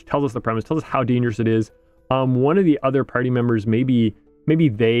bodies, which tells us the premise, tells us how dangerous it is. One of the other party members, maybe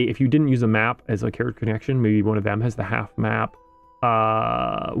they, if you didn't use a map as a character connection, maybe one of them has the half map.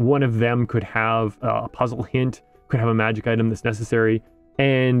 One of them could have a puzzle hint, could have a magic item that's necessary.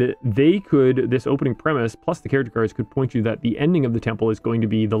 And this opening premise, plus the character cards, could point you that the ending of the temple is going to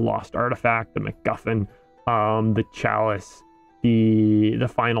be the lost artifact, the MacGuffin, the chalice, the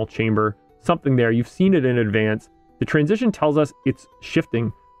final chamber, something there. You've seen it in advance. The transition tells us it's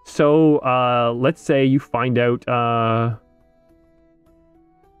shifting. So let's say you find out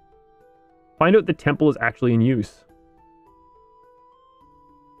the temple is actually in use.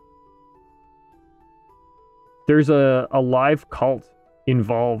 There's a live cult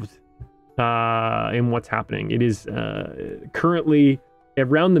involved in what's happening. It is currently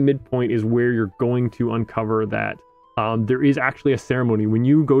around the midpoint is where you're going to uncover that there is actually a ceremony. When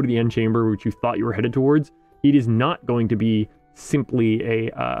you go to the end chamber, which you thought you were headed towards, it is not going to be simply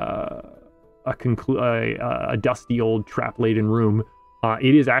a dusty old trap-laden room.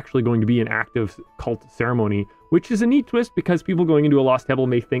 It is actually going to be an active cult ceremony, which is a neat twist because people going into a lost temple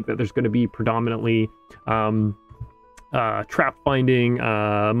may think that there's going to be predominantly trap finding,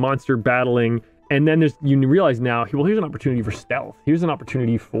 monster battling, and then you realize now, well, here's an opportunity for stealth. Here's an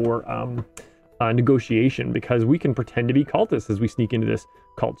opportunity for negotiation, because we can pretend to be cultists as we sneak into this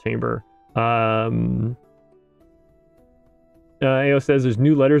cult chamber. AO says there's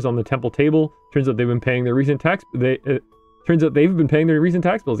new letters on the temple table. Turns out they've been paying their recent tax. Turns out they've been paying their recent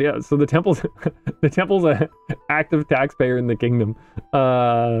tax bills. Yeah, so the temple's an active taxpayer in the kingdom.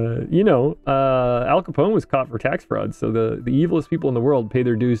 Al Capone was caught for tax fraud. So the evilest people in the world pay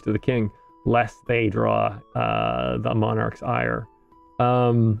their dues to the king, lest they draw the monarch's ire.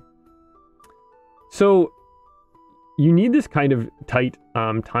 So you need this kind of tight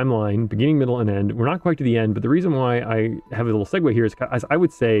timeline, beginning, middle, and end. We're not quite to the end, but the reason why I have a little segue here is, as I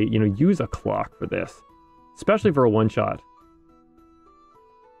would say, use a clock for this, especially for a one-shot.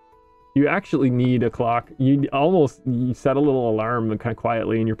 You actually need a clock. You set a little alarm kind of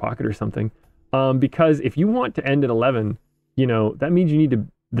quietly in your pocket or something, because if you want to end at 11, that means you need to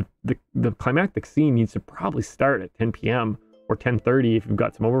the climactic scene needs to probably start at 10 p.m. or 10:30 if you've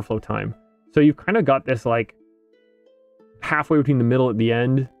got some overflow time. So you've kind of got this like halfway between the middle at the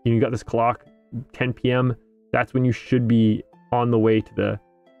end. You got this clock, 10 p.m. That's when you should be on the way to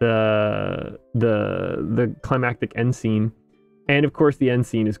the climactic end scene. And of course, the end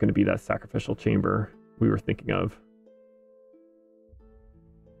scene is going to be that sacrificial chamber we were thinking of.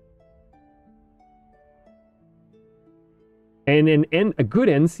 And a good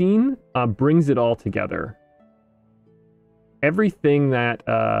end scene brings it all together. Everything that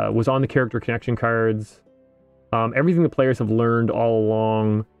was on the character connection cards, everything the players have learned all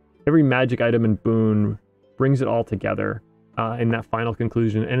along, every magic item and boon brings it all together in that final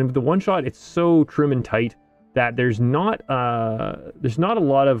conclusion. And in the one shot, it's so trim and tight that there's not a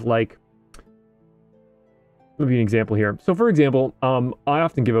lot of like. Let me give you an example here. So for example, I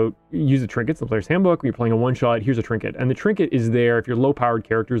often use the trinkets in the player's handbook. When you're playing a one shot, here's a trinket, and the trinket is there. If you're low powered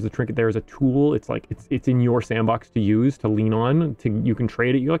characters, the trinket there is a tool. It's like it's in your sandbox to use, to lean on, you can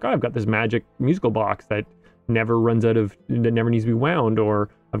trade it. You're like, oh, I've got this magic musical box that never never needs to be wound, or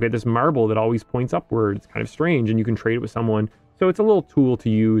I've got this marble that always points upward. It's kind of strange, and you can trade it with someone. So it's a little tool to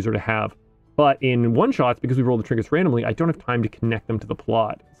use or to have. But in one-shots, because we roll the trinkets randomly, I don't have time to connect them to the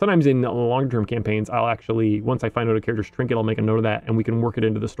plot. Sometimes in long-term campaigns, I'll actually, once I find out a character's trinket, I'll make a note of that, and we can work it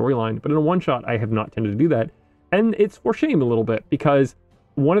into the storyline. But in a one-shot, I have not tended to do that. And it's for shame a little bit, because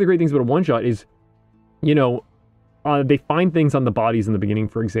one of the great things about a one-shot is, they find things on the bodies in the beginning,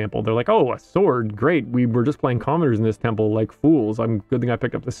 for example. They're like, oh, a sword, great. We were just playing commoners in this temple like fools. Good thing I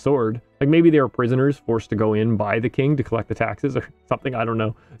picked up this sword. Like maybe they were prisoners forced to go in by the king to collect the taxes or something, I don't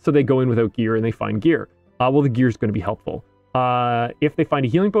know. So they go in without gear and they find gear. Well, the gear is going to be helpful. If they find a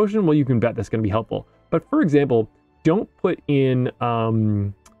healing potion, well, you can bet that's going to be helpful. But for example, don't put in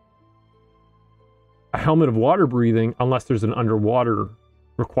a helmet of water breathing unless there's an underwater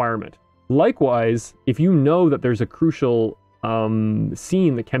requirement. Likewise, if you know that there's a crucial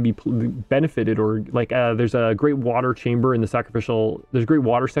scene that can be benefited, or like there's a great water chamber in there's a great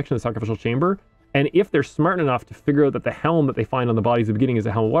water section in the sacrificial chamber, and if they're smart enough to figure out that the helm that they find on the bodies at the beginning is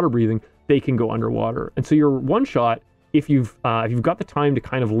a helm of water breathing, they can go underwater. And so your one shot, if you've got the time to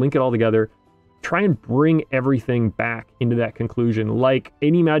kind of link it all together, try and bring everything back into that conclusion. Like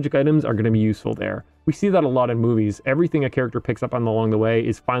any magic items are going to be useful there. We see that a lot in movies. Everything a character picks up on along the way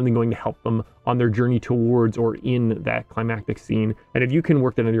is finally going to help them on their journey towards or in that climactic scene. And if you can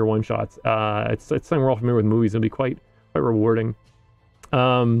work that into your one-shots, it's something we're all familiar with movies. It'll be quite rewarding.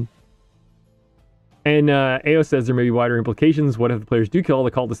 And AO says there may be wider implications. What if the players do kill all the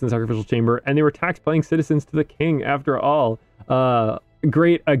cultists in the sacrificial chamber and they were tax-paying citizens to the king after all? A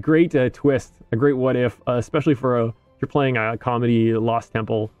great twist, a great what if, especially for if you're playing a comedy Lost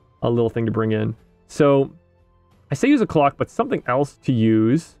Temple, a little thing to bring in. So I say use a clock, but something else to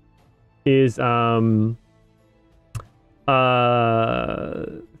use is think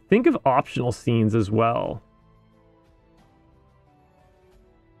of optional scenes as well.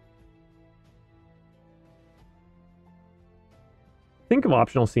 Think of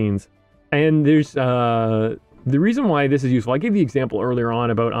optional scenes. And there's the reason why this is useful. I gave the example earlier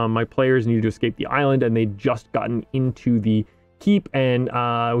on about my players needed to escape the island and they'd just gotten into the keep, and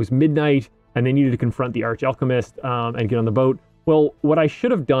it was midnight and they needed to confront the arch alchemist and get on the boat. Well, what I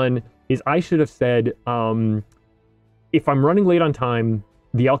should have done is I should have said, if I'm running late on time,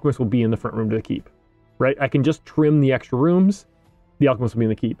 the alchemist will be in the front room to the keep. right? I can just trim the extra rooms. The alchemist will be in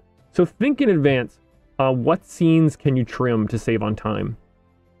the keep. So think in advance. What scenes can you trim to save on time?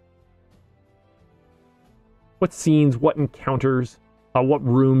 What scenes, what encounters, what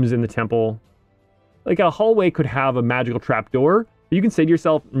rooms in the temple? Like a hallway could have a magical trapdoor. You can say to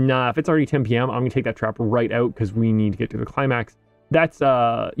yourself, nah, if it's already 10 p.m., I'm gonna take that trap right out because we need to get to the climax. That's,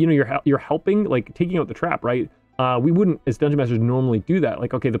 you know, you're helping, like taking out the trap, right? We wouldn't, as Dungeon Masters, normally do that.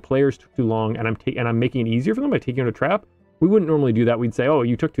 Like, okay, the players took too long and I'm making it easier for them by taking out a trap. We wouldn't normally do that. We'd say, oh,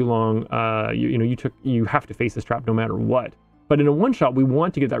 you took too long. You have to face this trap no matter what. But in a one-shot, we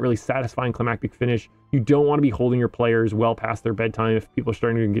want to get that really satisfying climactic finish. You don't want to be holding your players well past their bedtime if people are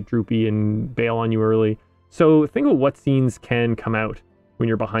starting to get droopy and bail on you early. So think of what scenes can come out when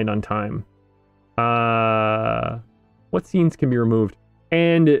you're behind on time. What scenes can be removed?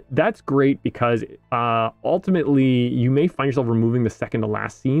 And that's great because ultimately you may find yourself removing the second to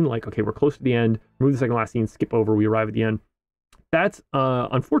last scene. Like, okay, we're close to the end, remove the second to last scene, skip over, we arrive at the end. That's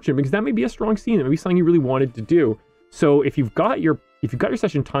unfortunate because that may be a strong scene. It may be something you really wanted to do. So if you've got your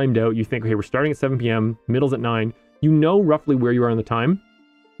session timed out, you think, okay, we're starting at 7 p.m., middle's at 9, you know roughly where you are on the time.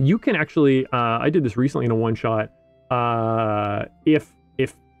 You can actually, I did this recently in a one-shot. If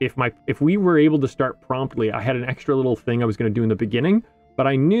we were able to start promptly, I had an extra little thing I was going to do in the beginning, but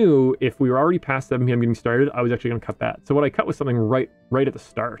I knew if we were already past 7 p.m. getting started, I was actually going to cut that. So what I cut was something right at the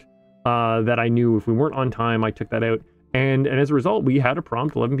start that I knew if we weren't on time, I took that out. And as a result, we had a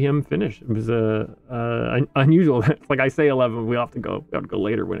prompt 11 p.m. finish. It was unusual. Like I say 11, we have to go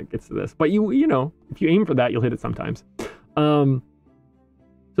later when it gets to this. But you know, if you aim for that, you'll hit it sometimes. So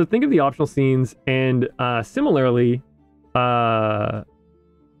think of the optional scenes, and similarly, I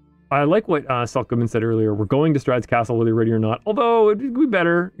like what Goodman said earlier. We're going to Strahd's castle whether you're ready or not. Although it could be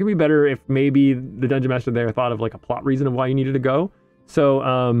better. It could be better if maybe the dungeon master there thought of like a plot reason of why you needed to go. So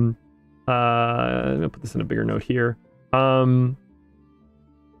I'm gonna put this in a bigger note here. Have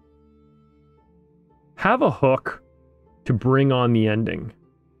a hook to bring on the ending.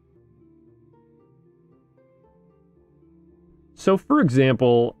 So for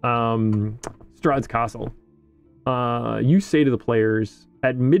example, Strahd's castle. You say to the players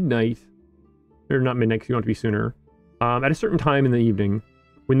at midnight, or not midnight because you want it to be sooner, at a certain time in the evening,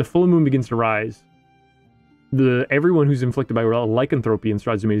 when the full moon begins to rise, everyone who's inflicted by lycanthropy in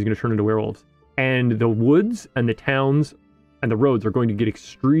Strahd's domain is going to turn into werewolves. And the woods and the towns and the roads are going to get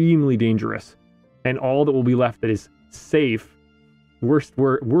extremely dangerous. And all that will be left that is safe, worst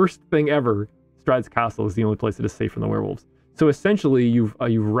thing ever, Strahd's castle is the only place that is safe from the werewolves. So essentially, you've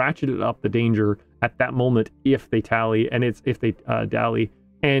ratcheted up the danger at that moment if they tally, and if they dally,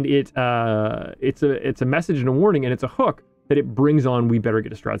 and it's a message and a warning, and it's a hook that it brings on. We better get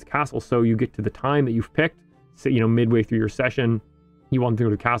to Strahd's castle. So you get to the time that you've picked. So, you know, midway through your session, you want them to go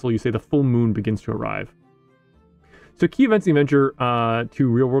to the castle. You say the full moon begins to arrive. So key events in the adventure to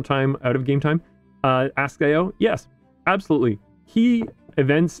real world time out of game time. Ask IO. Yes, absolutely. Key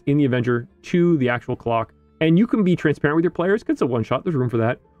events in the adventure to the actual clock. And you can be transparent with your players because it's a one-shot. There's room for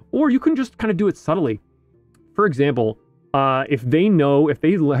that. Or you can just kind of do it subtly. For example, if they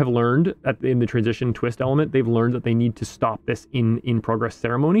have learned in the transition twist element, they've learned that they need to stop this in progress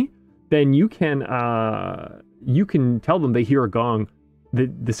ceremony, then you can tell them they hear a gong,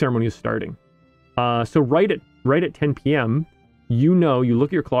 the ceremony is starting. So right at 10 p.m., you look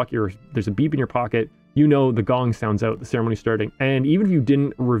at your clock, there's a beep in your pocket, the gong sounds out, the ceremony's starting. And even if you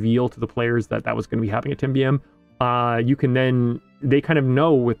didn't reveal to the players that was going to be happening at 10 p.m., they kind of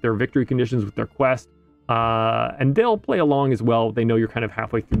know with their victory conditions, with their quest, and they'll play along as well. They know you're kind of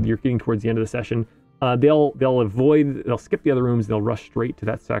halfway through, you're getting towards the end of the session. They'll skip the other rooms, they'll rush straight to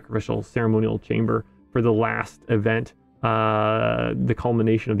that sacrificial ceremonial chamber for the last event, the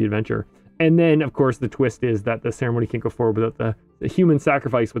culmination of the adventure. And then, of course, the twist is that the ceremony can't go forward without the human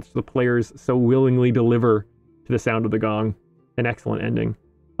sacrifice, which the players so willingly deliver to the sound of the gong. An excellent ending.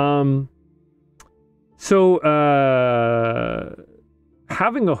 So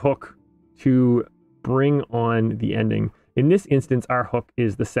having a hook to bring on the ending. In this instance, our hook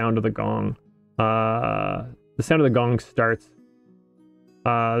is the sound of the gong. The sound of the gong starts.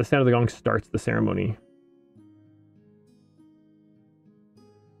 The ceremony.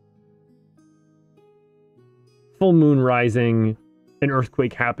 Full moon rising, an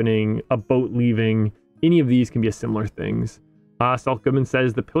earthquake happening, a boat leaving. Any of these can be a similar things. Goodman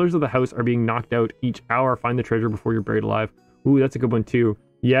says the pillars of the house are being knocked out each hour. Find the treasure before you're buried alive. Ooh, that's a good one too.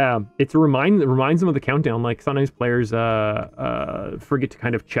 Yeah, it reminds them of the countdown. Like sometimes players forget to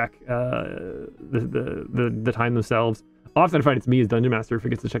kind of check the time themselves. Often I find it's me as dungeon master who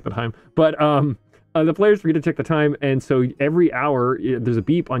forgets to check the time. But The players forget to check the time, and so every hour there's a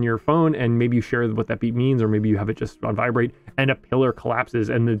beep on your phone, and maybe you share what that beep means, or maybe you have it just on vibrate, and a pillar collapses,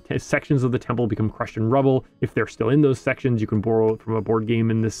 and the sections of the temple become crushed in rubble. If they're still in those sections, you can borrow it from a board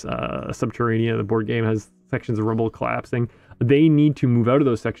game in this Subterranea. The board game has sections of rubble collapsing. They need to move out of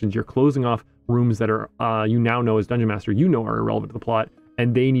those sections. You're closing off rooms that are, you now know as Dungeon Master, you know are irrelevant to the plot,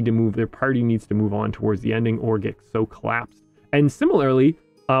 and they need to move, their party needs to move on towards the ending or get so collapsed. And similarly,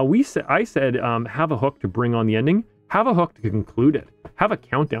 I said, have a hook to bring on the ending, have a hook to conclude it, have a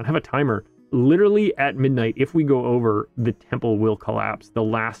countdown, have a timer. Literally at midnight, if we go over, the temple will collapse. The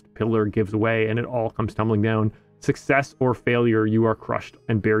last pillar gives way and it all comes tumbling down. Success or failure, you are crushed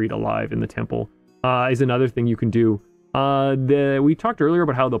and buried alive in the temple, is another thing you can do. We talked earlier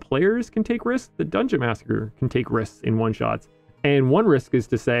about how the players can take risks. The Dungeon Master can take risks in one-shots. And one risk is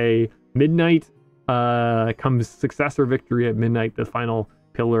to say, midnight comes success or victory at midnight. The final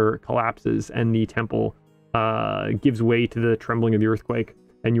pillar collapses and the temple gives way to the trembling of the earthquake,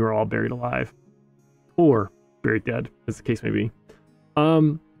 and you are all buried alive or buried dead, as the case may be.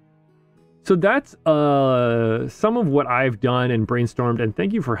 So that's some of what I've done and brainstormed, and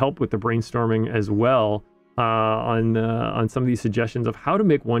thank you for help with the brainstorming as well on some of these suggestions of how to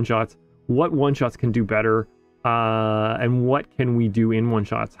make one-shots, what one-shots can do better, and what can we do in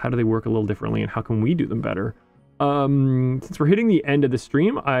one-shots, how do they work a little differently, and how can we do them better. Since we're hitting the end of the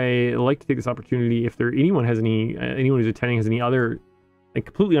stream, I like to take this opportunity, if anyone who's attending has any other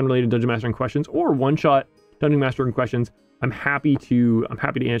completely unrelated Dungeon Mastering questions or one-shot Dungeon Mastering questions, I'm happy to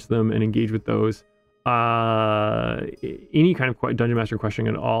answer them and engage with those. Any kind of Dungeon Mastering question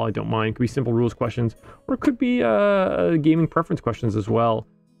at all, I don't mind. It could be simple rules questions, or it could be gaming preference questions as well.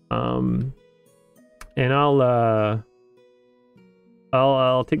 And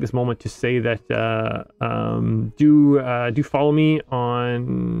I'll take this moment to say that do follow me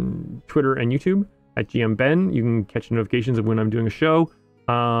on Twitter and YouTube at GMBenn. You can catch notifications of when I'm doing a show.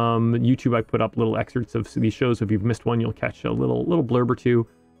 YouTube, I put up little excerpts of these shows. So if you've missed one, you'll catch a little blurb or two.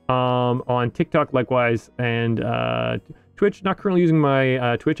 On TikTok, likewise, and Twitch. Not currently using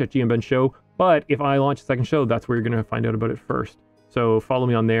my Twitch at GMBenn Show, but if I launch a second show, that's where you're going to find out about it first. So follow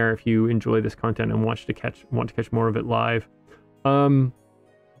me on there if you enjoy this content and want to catch more of it live. I'll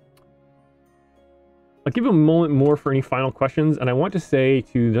give a moment more for any final questions, and I want to say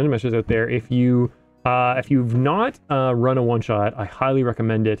to Dungeon Masters out there, if you've not run a one-shot, I highly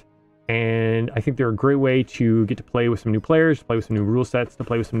recommend it, and I think they're a great way to get to play with some new players, to play with some new rule sets, to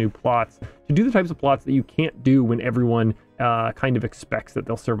play with some new plots, to do the types of plots that you can't do when everyone kind of expects that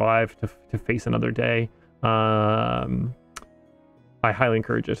they'll survive to face another day. I highly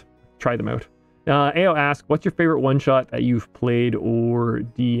encourage it. Try them out. AO asks, what's your favorite one-shot that you've played or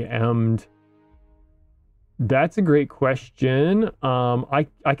DM'd? That's a great question. I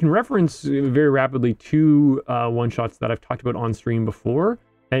can reference very rapidly two one-shots that I've talked about on stream before.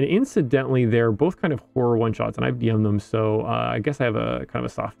 And incidentally, they're both kind of horror one-shots, and I've DM'd them, so I guess I have a kind of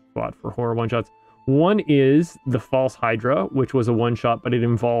a soft spot for horror one-shots. One is The False Hydra, which was a one-shot, but it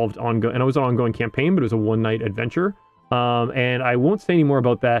involved and it was an ongoing campaign, but it was a one-night adventure. And I won't say any more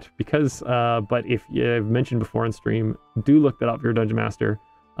about that because, but if I've mentioned before on stream, do look that up if you're a Dungeon Master.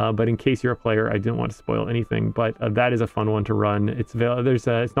 But in case you're a player, I didn't want to spoil anything. But that is a fun one to run. It's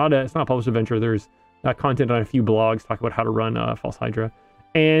not a published adventure. There's content on a few blogs talk about how to run False Hydra,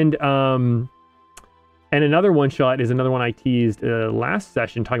 and another one shot is another one I teased last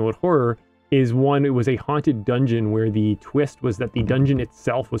session talking about horror. Is one, it was a haunted dungeon where the twist was that the dungeon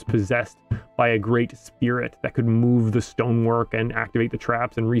itself was possessed by a great spirit that could move the stonework and activate the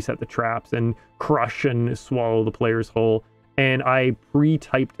traps and reset the traps and crush and swallow the players whole. And I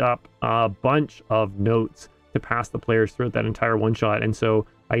pre-typed up a bunch of notes to pass the players throughout that entire one shot. And so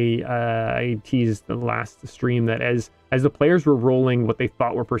I teased the last stream that as the players were rolling what they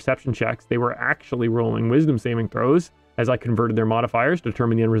thought were perception checks, they were actually rolling wisdom saving throws as I converted their modifiers to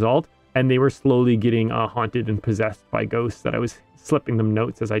determine the end result. And they were slowly getting haunted and possessed by ghosts that I was slipping them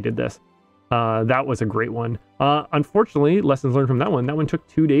notes as I did this. That was a great one. Unfortunately, lessons learned from that one. That one took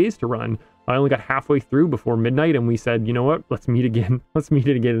 2 days to run. I only got halfway through before midnight, and we said, you know what? Let's meet again. Let's meet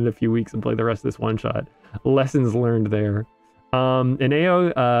it again in a few weeks and play the rest of this one shot. Lessons learned there. And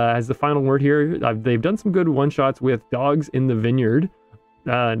AO has the final word here. They've done some good one shots with Dogs in the Vineyard.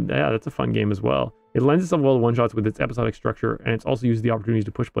 Yeah, that's a fun game as well. It lends itself well to one-shots with its episodic structure, and it's also used the opportunities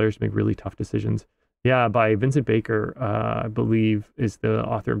to push players to make really tough decisions. Yeah, by Vincent Baker, I believe, is the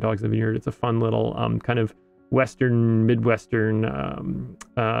author of Dogs in the Vineyard. It's a fun little kind of Midwestern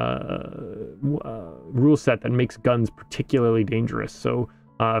rule set that makes guns particularly dangerous. So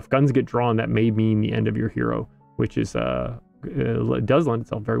if guns get drawn, that may mean the end of your hero, which is it does lend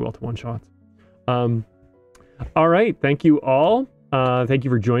itself very well to one-shots. All right. Thank you all. Thank you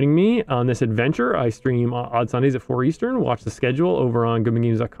for joining me on this adventure. I stream odd Sundays at 4 Eastern. Watch the schedule over on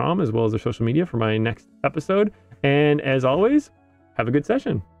goodmangames.com as well as their social media for my next episode. And as always, have a good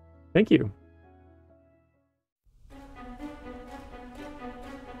session. Thank you.